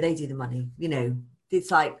they do the money. It's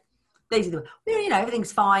like they do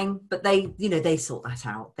everything's fine, but they sort that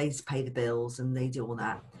out. They just pay the bills and they do all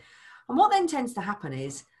that. And what then tends to happen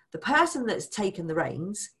is the person that's taken the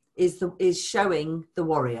reins is showing the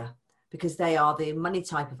warrior. because they are the money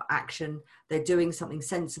type of action. They're doing something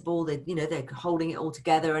sensible. They're holding it all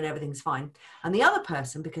together and everything's fine. And the other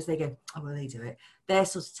person, because they go, oh, well, they do it, they're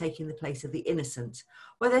sort of taking the place of the innocent,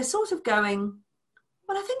 where they're sort of going,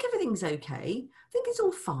 well, I think everything's okay. I think it's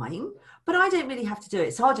all fine, but I don't really have to do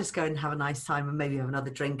it. So I'll just go and have a nice time and maybe have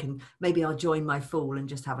another drink, and maybe I'll join my fool and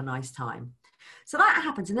just have a nice time. So that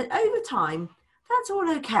happens. And then over time, that's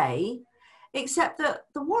all okay, except that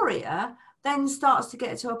the warrior then starts to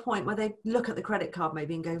get to a point where they look at the credit card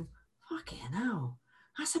maybe and go, fucking hell,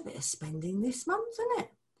 that's a bit of spending this month, isn't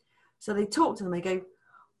it? So they talk to them, they go,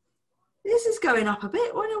 this is going up a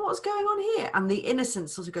bit. I wonder what's going on here. And the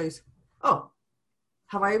innocence sort of goes, oh,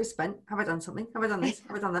 have I overspent? Have I done something? Have I done this?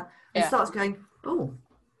 Have I done that? And starts going, oh,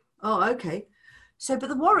 okay. So, but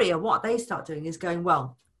the warrior, what they start doing is going,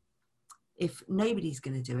 well, if nobody's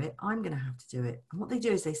going to do it, I'm going to have to do it. And what they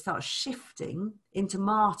do is they start shifting into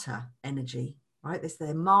martyr energy, right?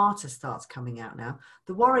 Their martyr starts coming out now.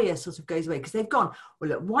 The warrior sort of goes away because they've gone, well,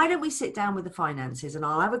 look, why don't we sit down with the finances and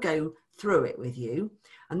I'll have a go through it with you.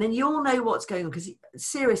 And then you'll know what's going on. Because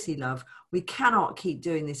seriously, love, we cannot keep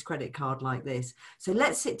doing this credit card like this. So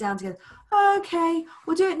let's sit down together. Okay,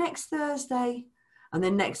 we'll do it next Thursday. And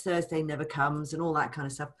then next Thursday never comes and all that kind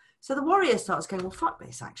of stuff. So the warrior starts going, well, fuck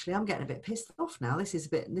this, actually. I'm getting a bit pissed off now. This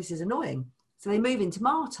is annoying. So they move into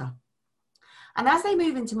martyr. And as they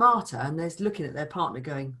move into martyr and they're looking at their partner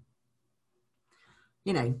going,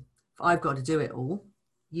 you know, if I've got to do it all,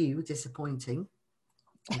 you disappointing.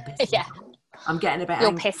 Yeah. I'm getting a bit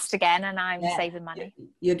You're pissed again and I'm saving money.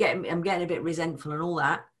 I'm getting a bit resentful and all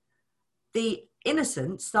that. The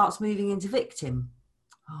innocent starts moving into victim.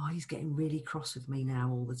 Oh, he's getting really cross with me now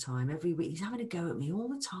all the time. Every week he's having a go at me all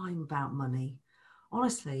the time about money,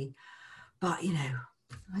 honestly. But, you know,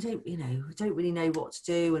 I don't really know what to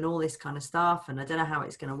do and all this kind of stuff. And I don't know how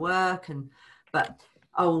it's going to work. But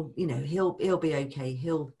he'll be okay.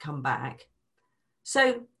 He'll come back.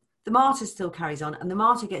 So the martyr still carries on and the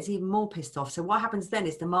martyr gets even more pissed off. So what happens then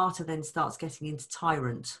is the martyr then starts getting into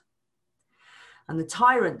tyrant. And the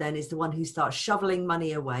tyrant then is the one who starts shoveling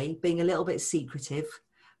money away, being a little bit secretive,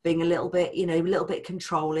 being a little bit, a little bit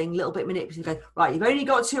controlling, a little bit manipulative, going, right, you've only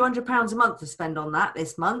got £200 a month to spend on that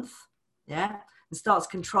this month. Yeah. And starts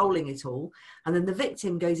controlling it all. And then the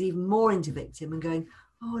victim goes even more into victim and going,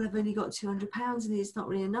 oh, well, I've only got £200 and it's not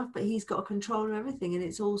really enough, but he's got control of everything. And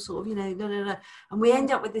it's all sort of, And we end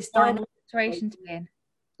up with this dynamic situation to be in.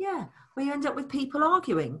 Yeah. We end up with people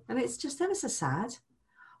arguing and it's just ever so sad.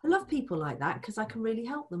 I love people like that because I can really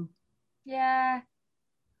help them. Yeah.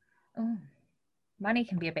 Oh. Money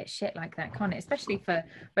can be a bit shit like that, can't it? Especially for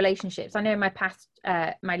relationships. I know in my past,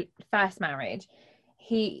 my first marriage,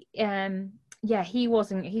 he wasn't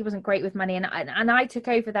great with money, and I took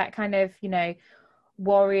over that kind of,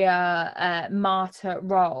 warrior, martyr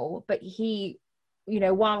role. But he,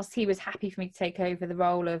 whilst he was happy for me to take over the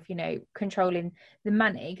role of, controlling the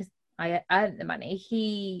money, because I earned the money,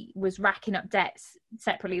 he was racking up debts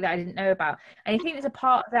separately that I didn't know about. And I think there's a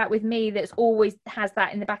part of that with me that's always has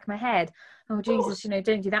that in the back of my head. Oh, Jesus,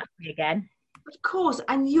 don't do that to me again. Of course.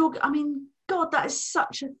 And God, that is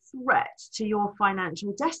such a threat to your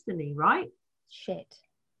financial destiny, right? Shit.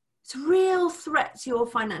 It's a real threat to your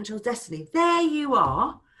financial destiny. There you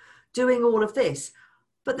are doing all of this.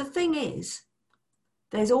 But the thing is,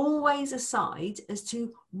 there's always a side as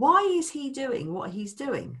to why is he doing what he's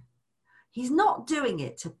doing? He's not doing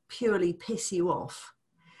it to purely piss you off.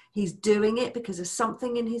 He's doing it because of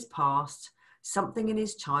something in his past, something in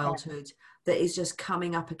his childhood that is just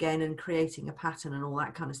coming up again and creating a pattern and all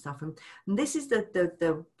that kind of stuff. And this is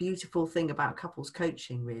the beautiful thing about couples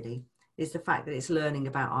coaching, really, is the fact that it's learning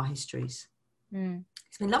about our histories. Mm.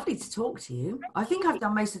 It's been lovely to talk to you. I think I've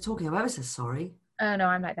done most of the talking. I'm ever so sorry. Oh, no,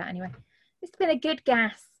 I'm like that anyway. It's been a good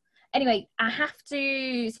gas. Anyway, I have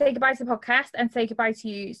to say goodbye to the podcast and say goodbye to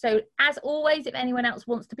you. So as always, if anyone else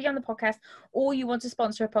wants to be on the podcast or you want to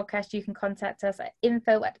sponsor a podcast, you can contact us at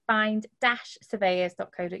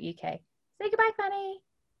info@bind-surveyors.co.uk. Say goodbye, Fanny.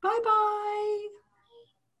 Bye-bye.